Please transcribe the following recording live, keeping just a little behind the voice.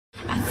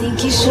I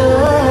think you should.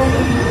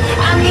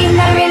 I mean,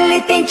 I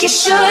really think you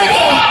should.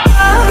 Yeah.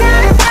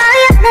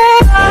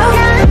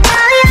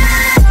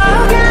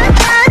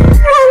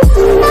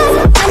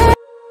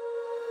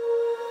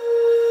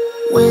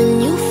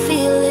 When you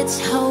feel it's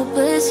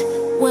hopeless,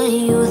 when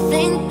you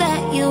think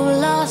that you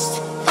lost,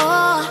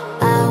 oh,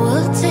 I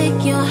will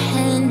take your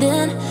hand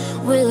and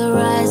we'll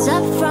rise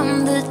up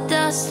from the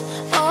dust.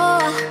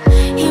 Oh,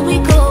 here we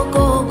go,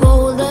 go,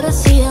 go, let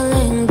us heal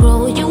and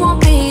grow. You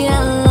won't be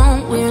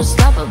alone, we're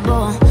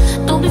unstoppable.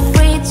 Don't be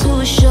afraid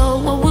to show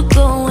what we're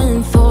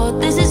going for.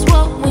 This is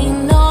what we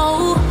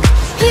know.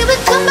 Here we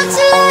come back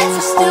to life,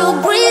 we're still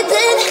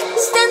breathing.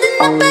 Standing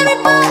up,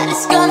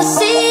 everybody's gonna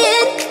see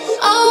it.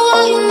 Oh,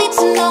 all you need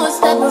to know is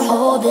that we're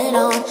holding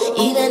on.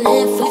 Even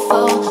if we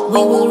fall,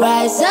 we will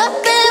rise up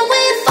and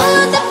we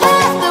follow the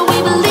path that we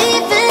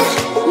believe in.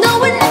 No,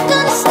 we're not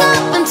gonna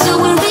stop until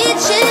we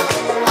reach it.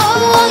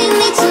 Oh, all you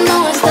need to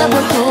know is that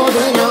we're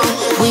holding on.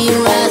 We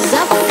rise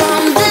up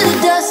from the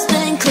dust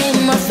and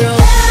claim our throne.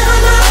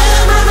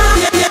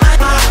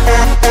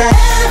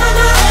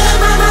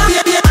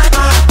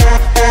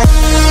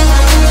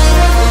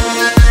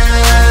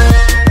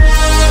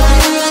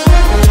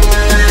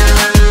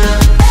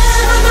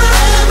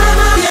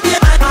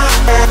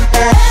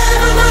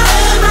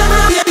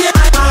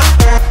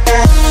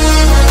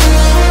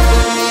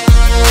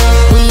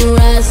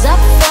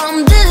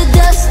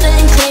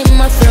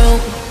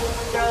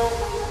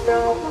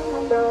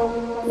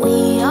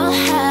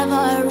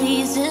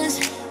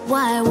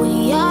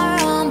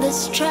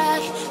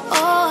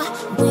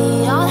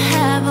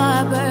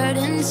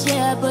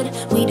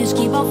 We just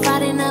keep on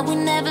fighting and we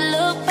never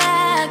look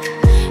back.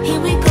 Here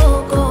we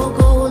go, go,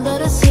 go,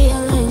 let us heal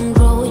and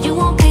grow. You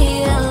won't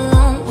be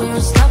alone, we're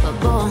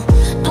unstoppable.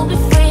 Don't be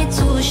afraid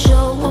to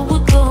show what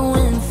we're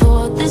going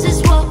for. This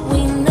is what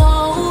we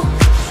know.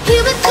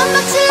 Here we come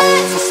back to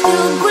life, we're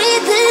still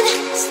breathing.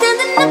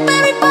 Standing up,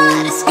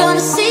 everybody's gonna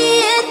see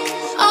it.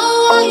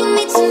 Oh, all you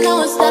need to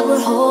know is that we're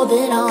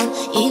holding on.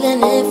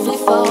 Even if we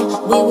fall,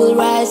 we will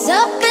rise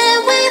up and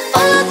we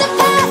follow the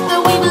path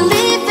that we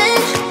believe in.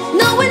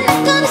 No, we're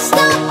not gonna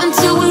stop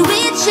until we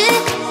reach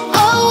it.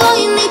 Oh, all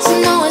you need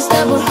to know is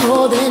that we're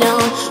holding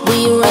on.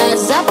 We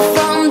rise up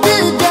from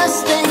the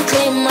dust and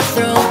claim our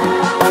throne.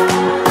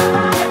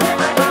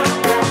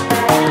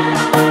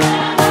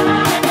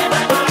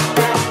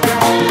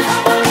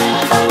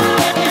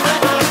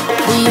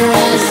 We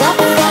rise up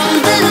from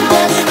the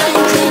dust and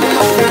claim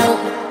our throne.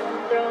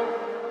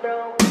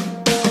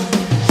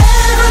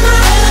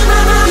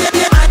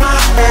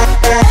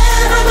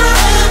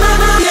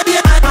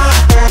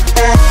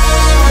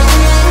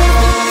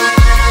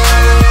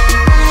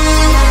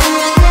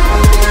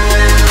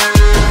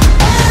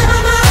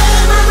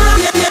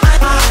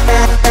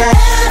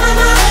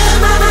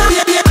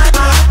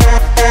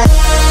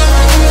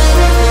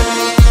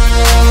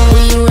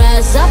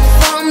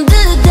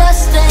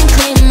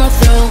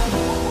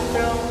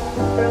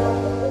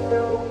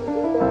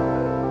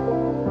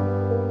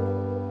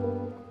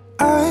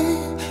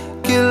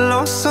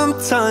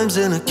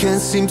 And I can't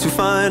seem to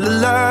find a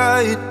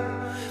light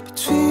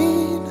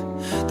between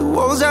the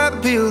walls I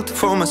built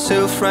for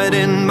myself right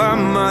in my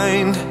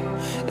mind.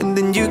 And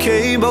then you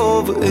came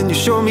over and you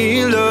showed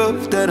me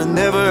love that I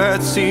never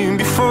had seen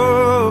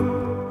before.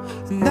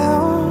 And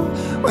now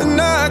when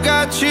I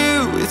got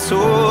you, it's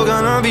all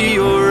gonna be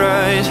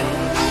alright.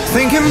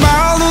 Thinking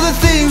about all the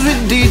things we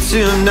did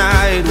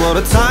tonight. What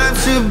a time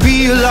to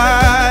be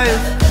alive.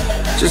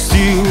 Just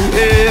you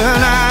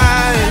and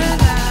I,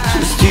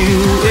 just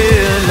you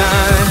and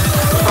I.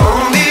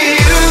 Only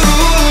you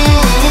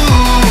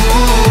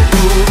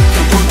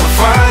can put my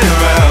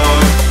fire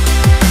out.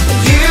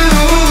 You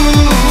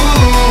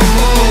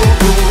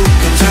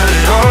can turn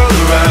it all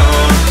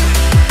around.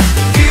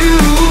 You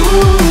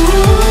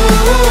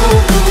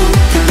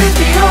can lift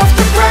me off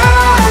the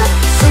ground,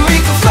 so we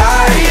can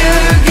fly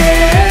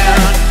again,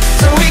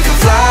 so we can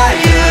fly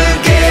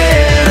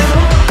again.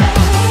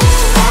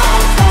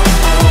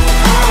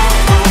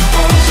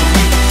 So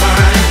we can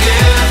fly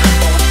again.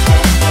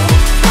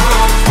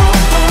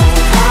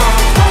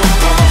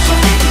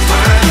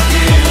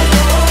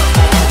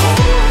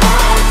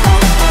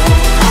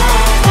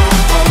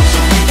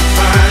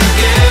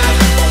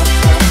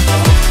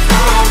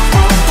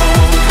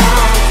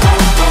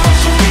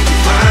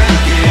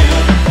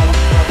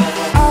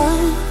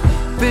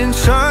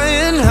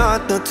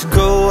 To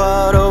go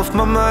out of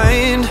my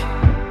mind,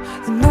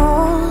 and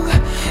all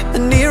I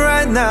need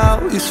right now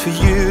is for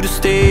you to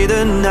stay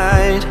the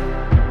night.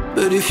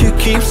 But if you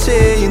keep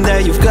saying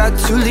that you've got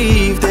to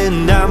leave,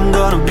 then I'm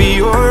gonna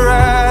be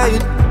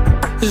alright.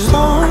 As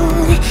long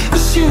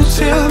as you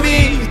tell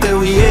me that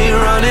we ain't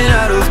running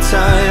out of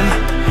time.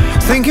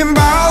 Thinking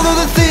about all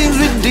the things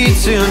we did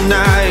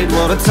tonight.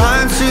 What a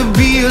time to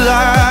be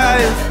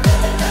alive.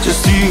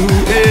 Just you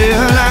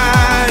and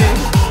I,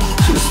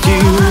 just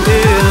you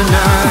and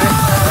I.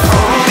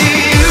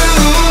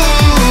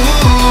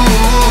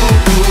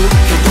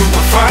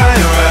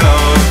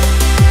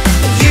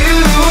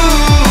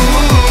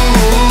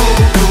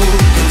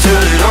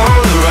 Turn it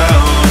all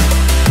around,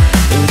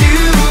 and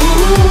you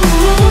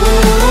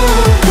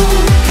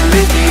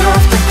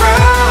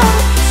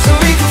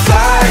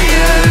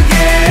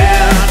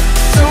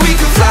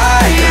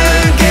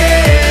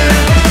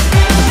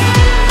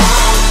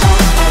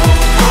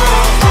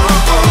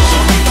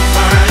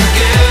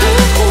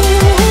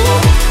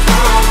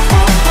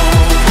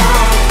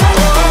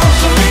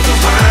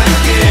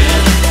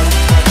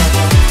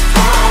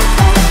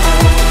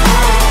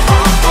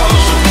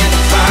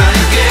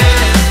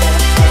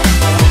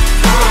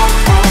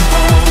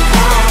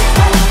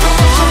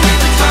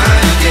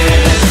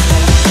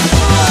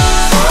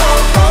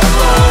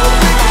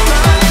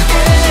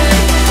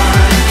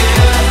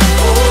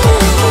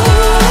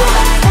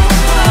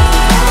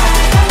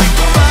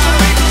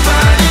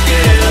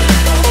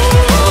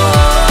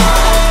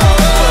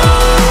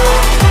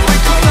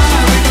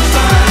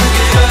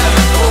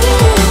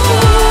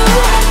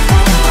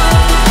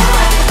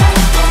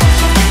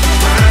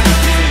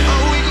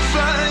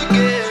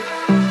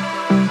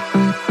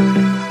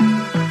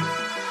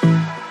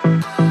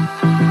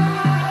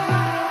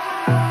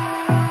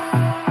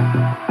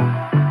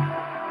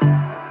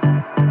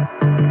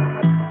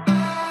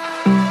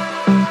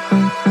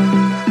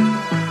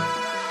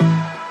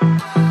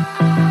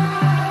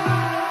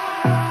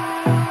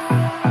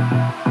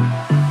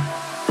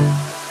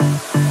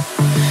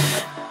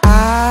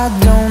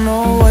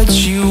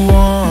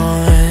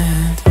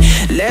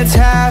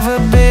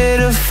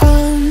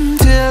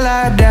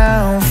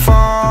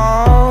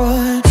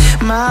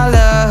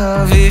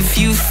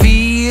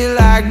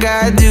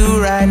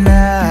do right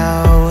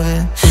now.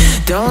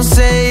 Don't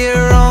say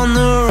you're on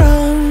the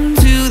run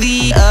to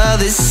the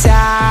other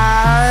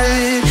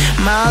side,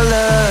 my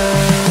love.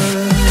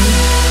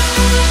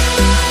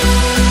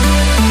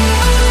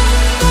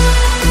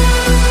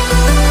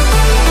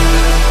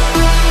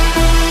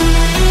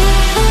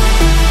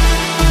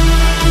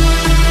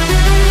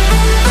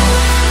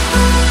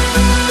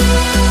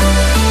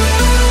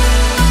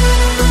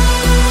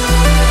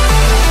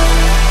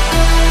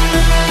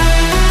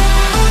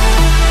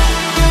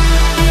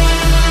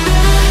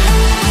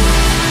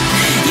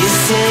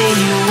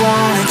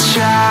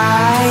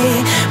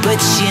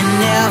 But you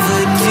never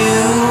do.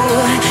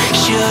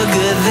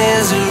 Sugar,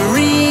 there's a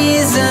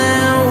reason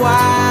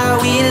why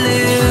we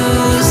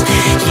lose.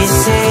 You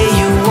say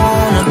you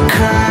wanna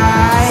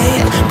cry,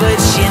 but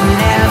you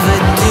never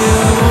do.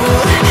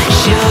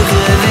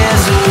 Sugar,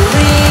 there's a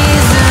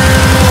reason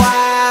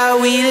why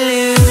we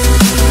lose.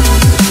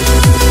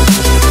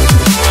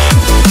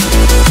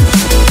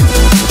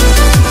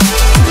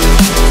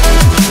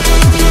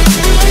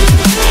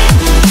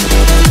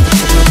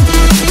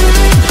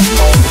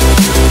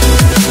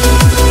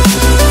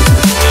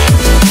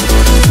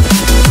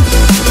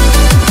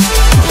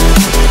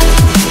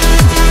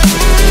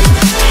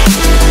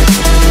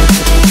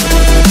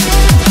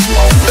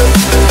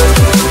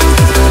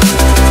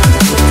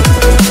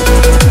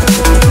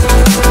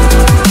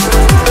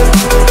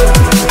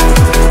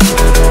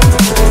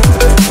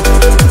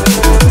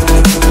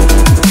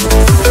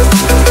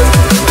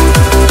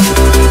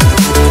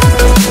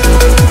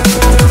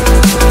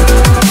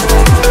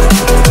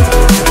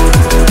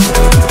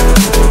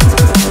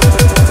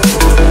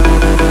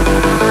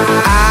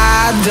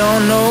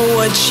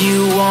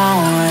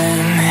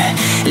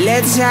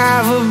 Let's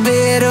have a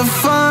bit of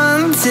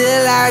fun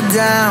till I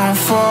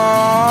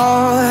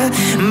downfall,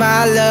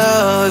 my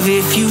love,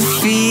 if you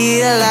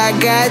feel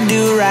like I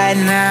do right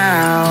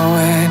now.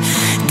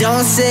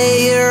 Don't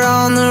say you're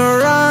on the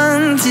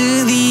run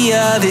to the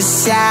other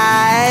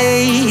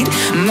side,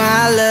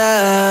 my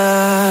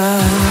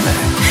love.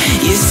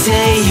 You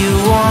say you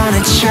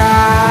wanna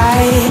try,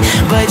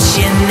 but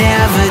you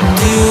never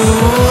do.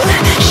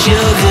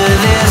 Sugar,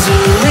 there's a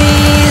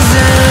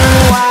reason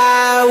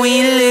why we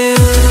lose.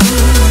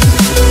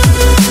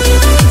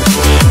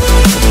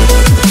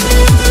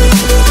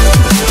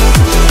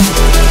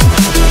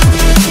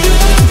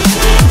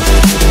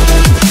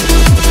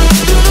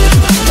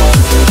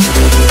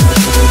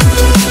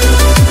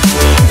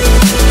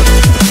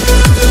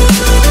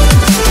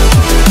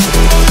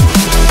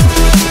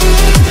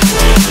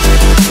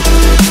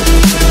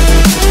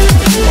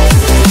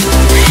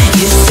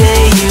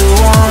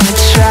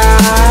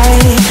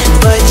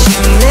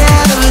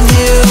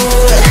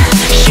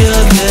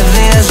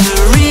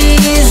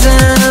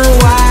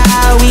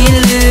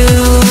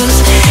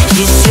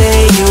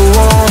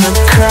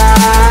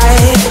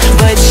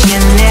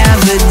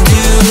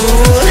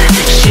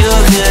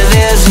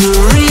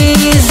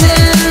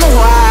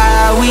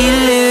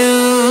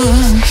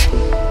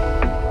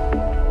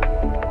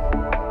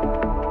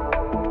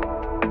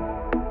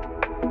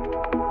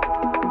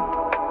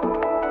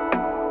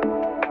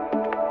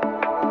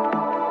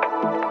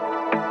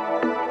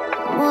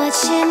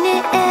 Watching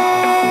it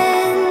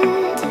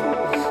end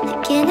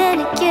again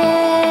and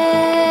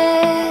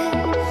again.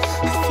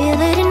 I feel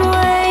it in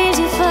waves,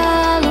 you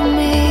follow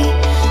me,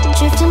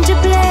 drifting to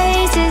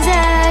places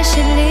I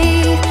should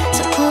leave.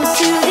 So close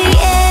to the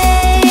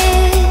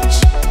edge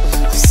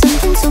of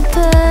something so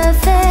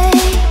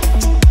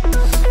perfect.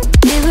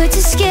 We were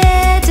too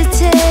scared to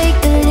take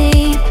the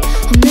leap.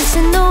 I'm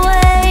missing the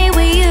way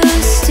we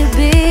used to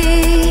be.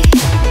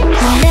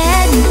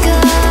 Let me go.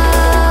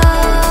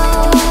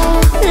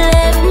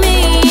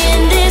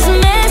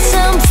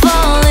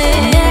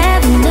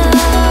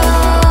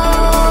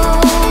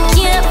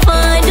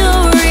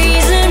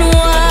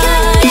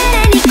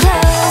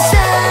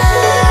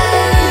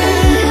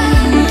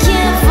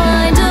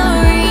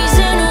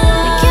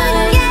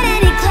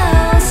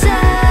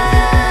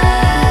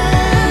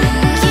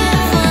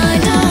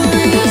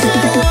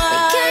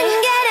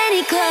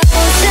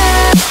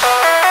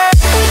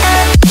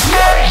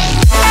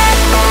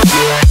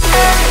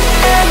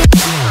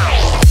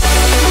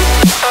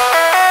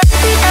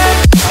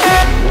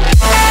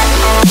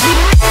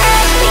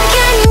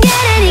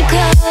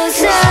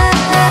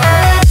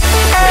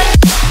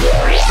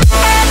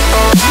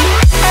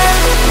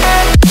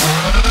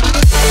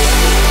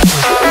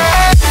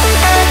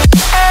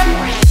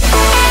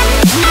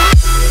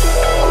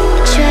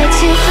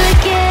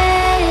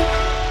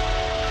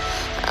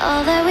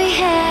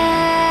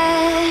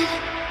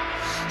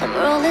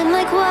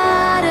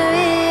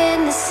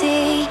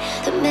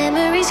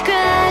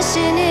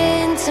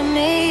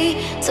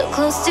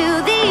 Close to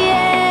the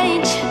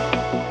edge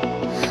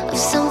of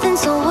something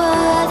so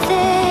worth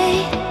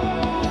it.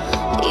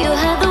 You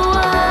have the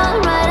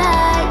world right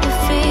at your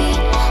feet.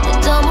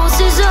 It almost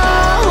is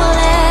all we'll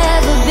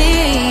ever be.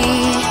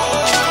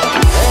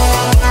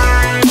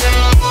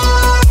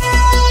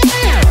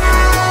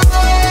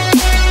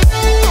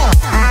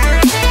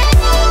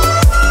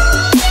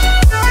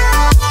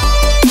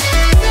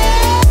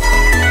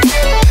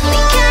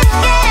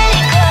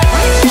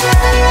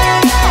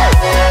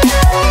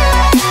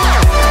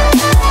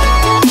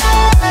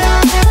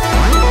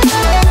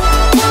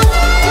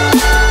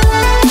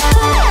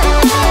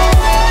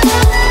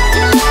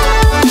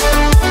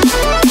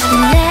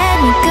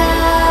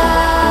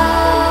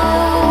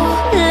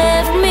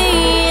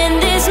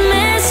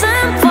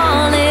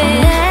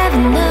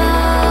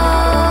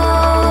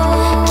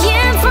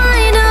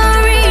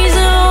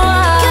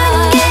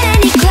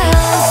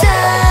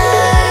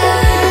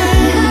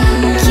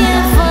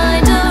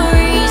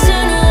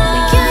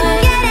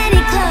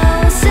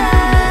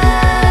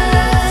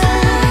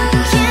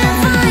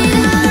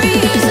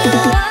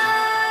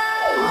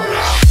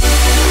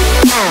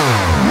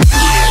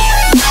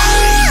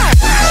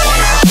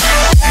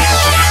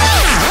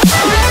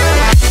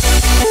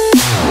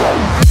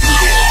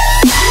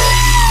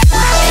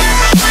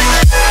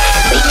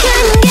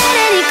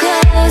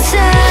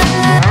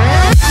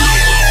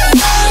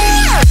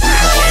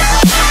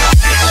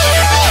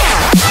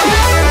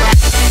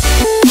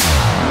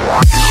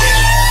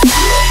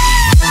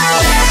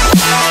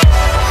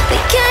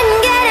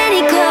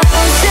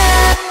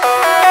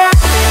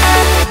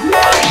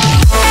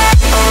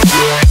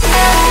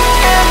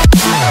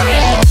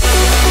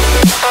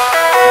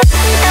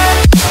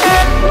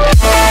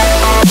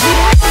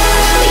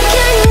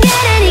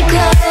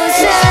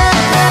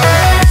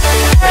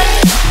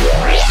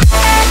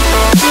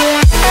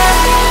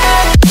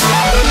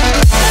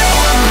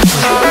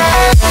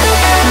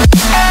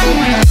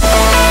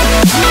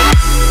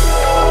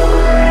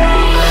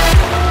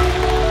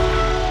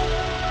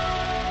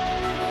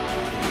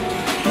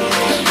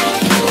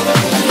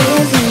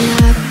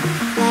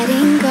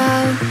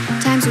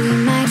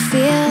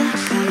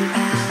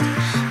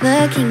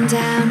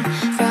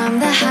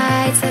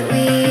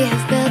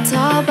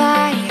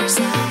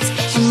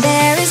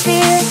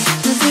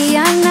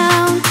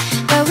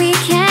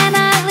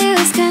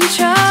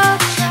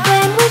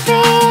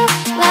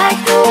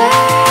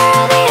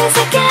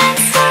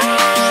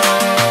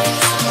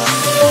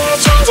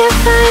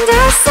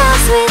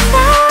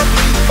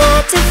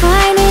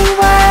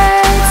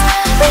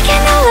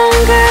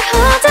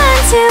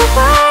 to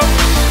what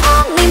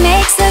only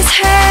makes us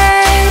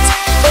hurt.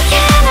 We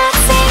cannot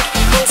sink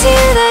into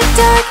the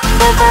dark.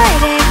 The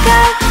vertigo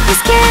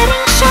is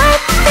getting sharp.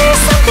 There's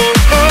something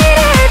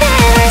greater than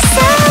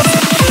ourselves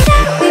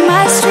that we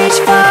must reach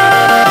for.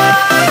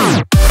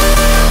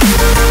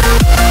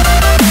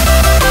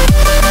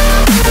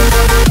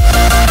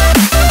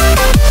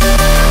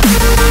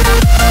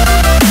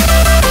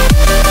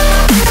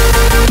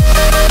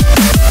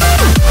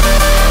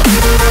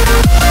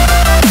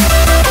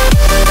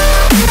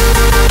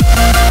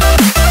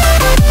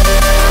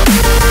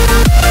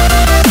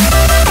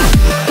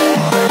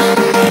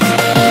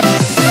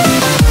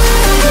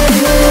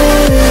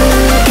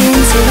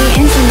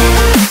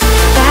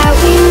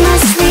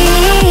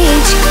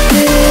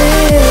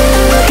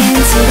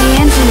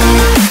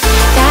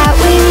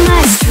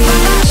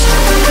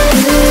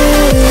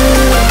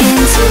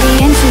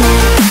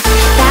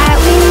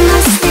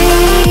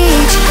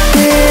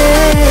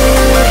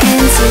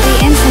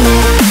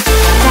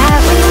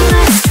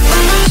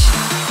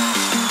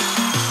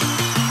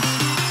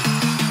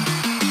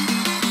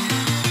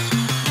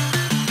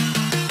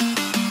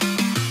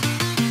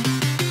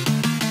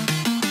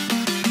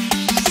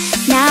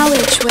 Now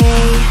which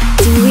way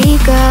do we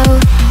go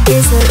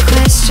is the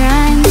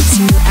question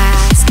to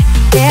ask.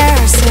 There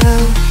are so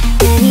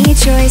many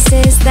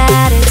choices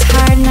that it's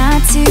hard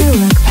not to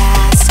look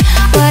past.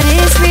 What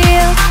is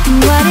real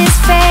and what is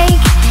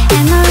fake,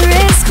 and the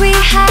risk we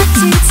have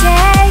to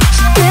take.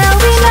 Will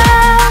we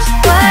know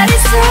what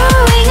is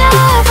throwing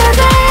off our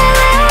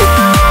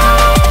balance?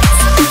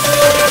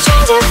 We're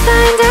trying to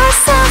find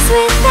ourselves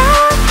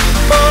without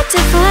the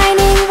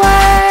defining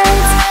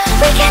words.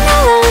 We can no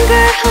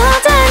longer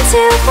hold on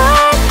to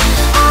what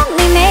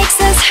only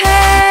makes us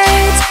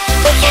hurt.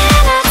 We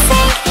cannot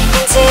sink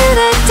into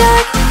the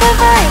dark. The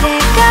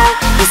vertigo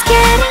is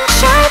getting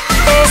sharp.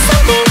 There's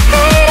something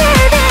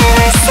greater than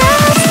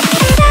ourselves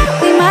that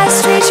we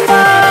must reach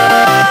for.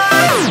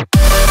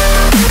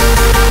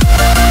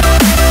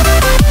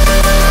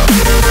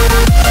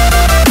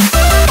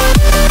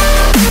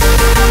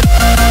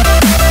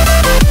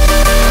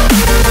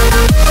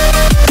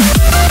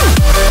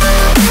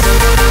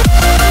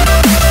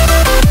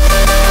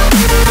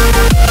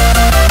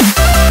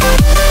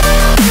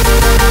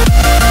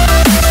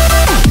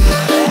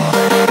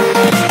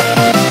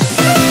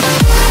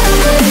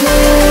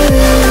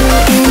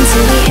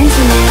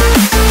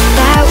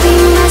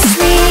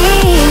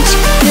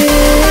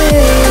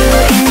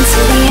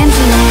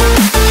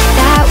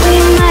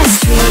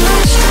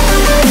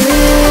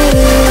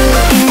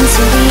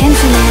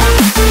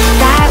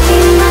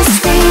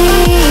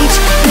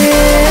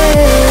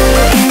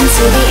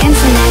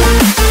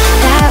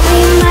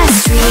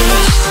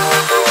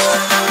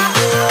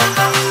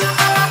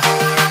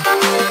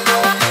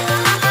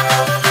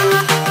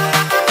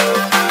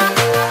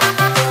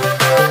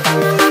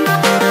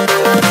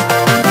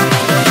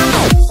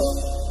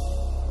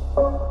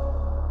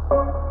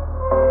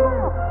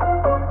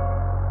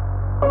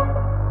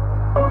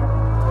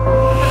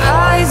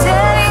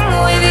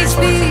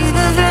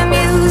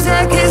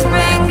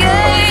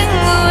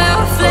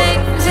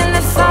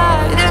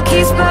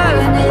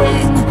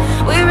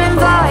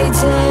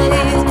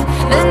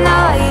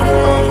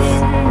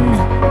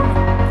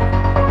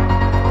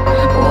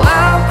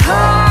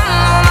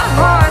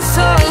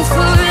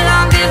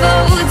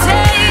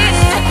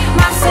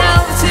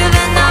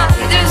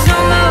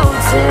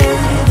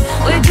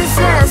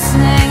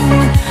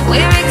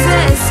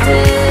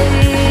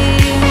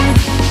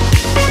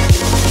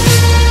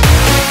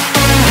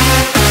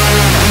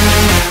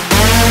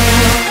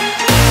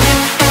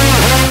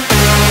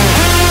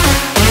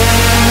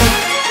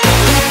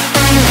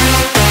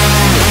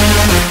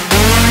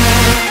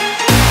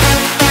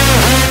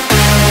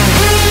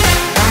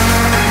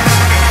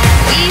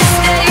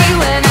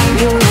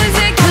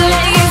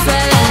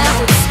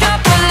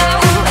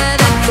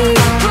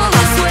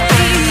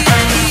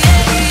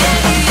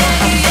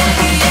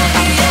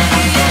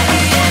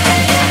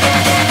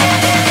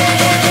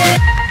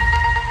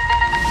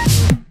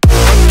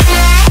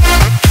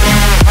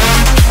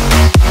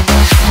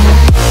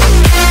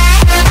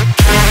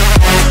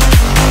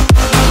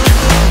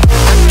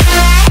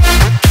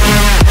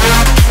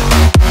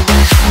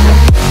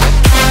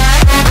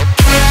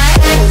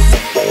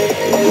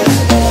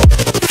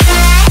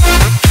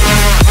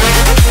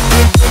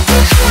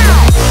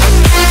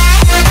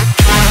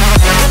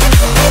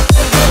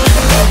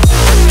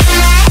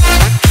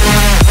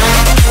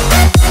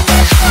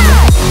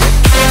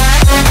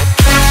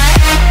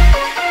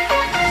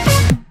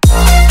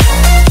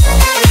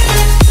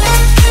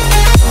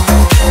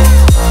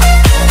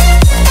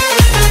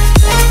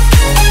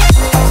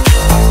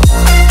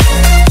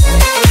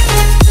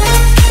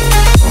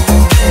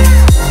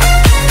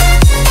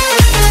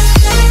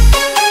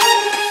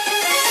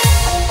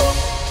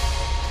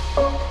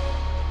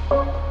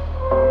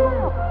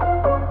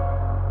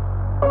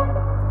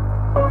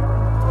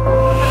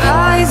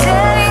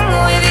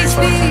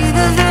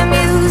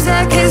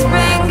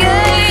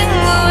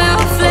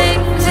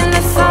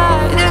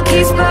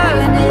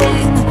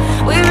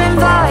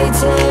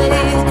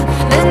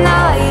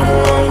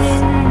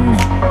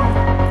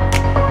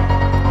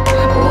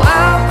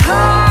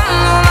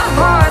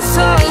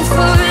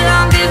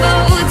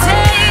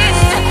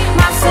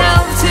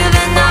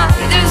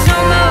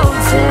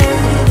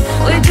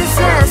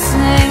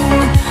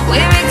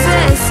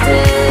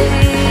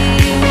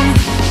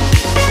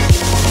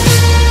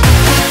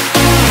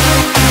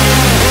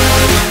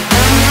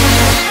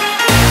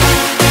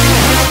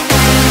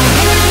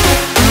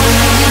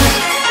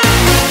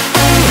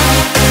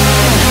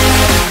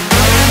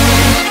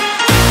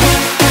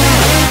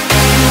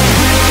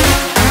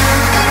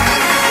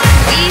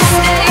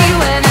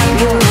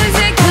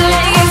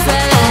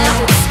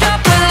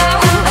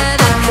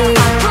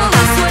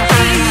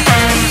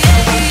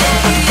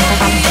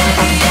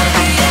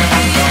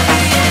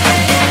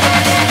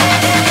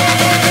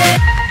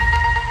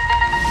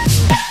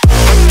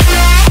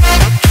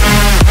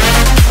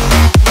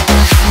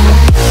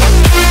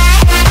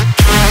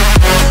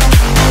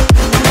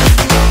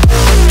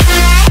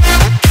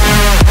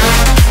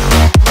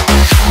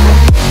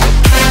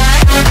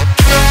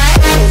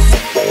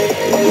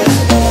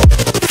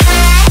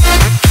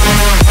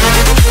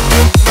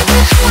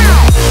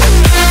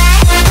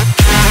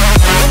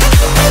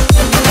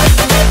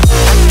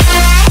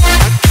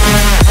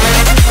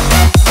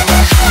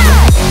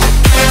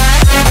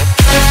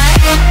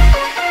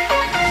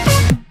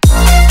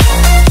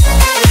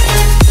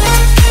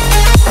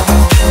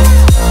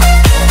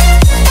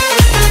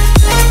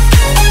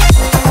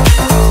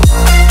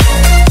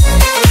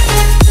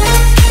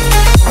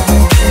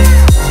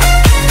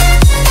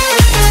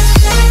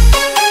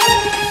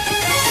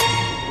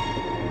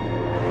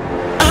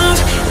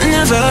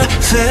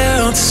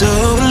 felt so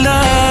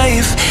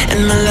alive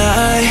in my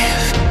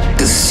life.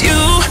 'Cause you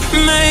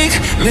make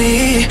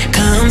me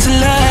come to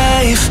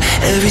life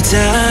every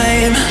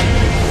time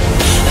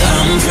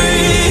I'm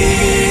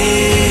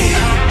free.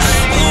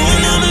 Oh,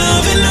 and I'm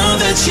loving all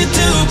that you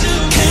do.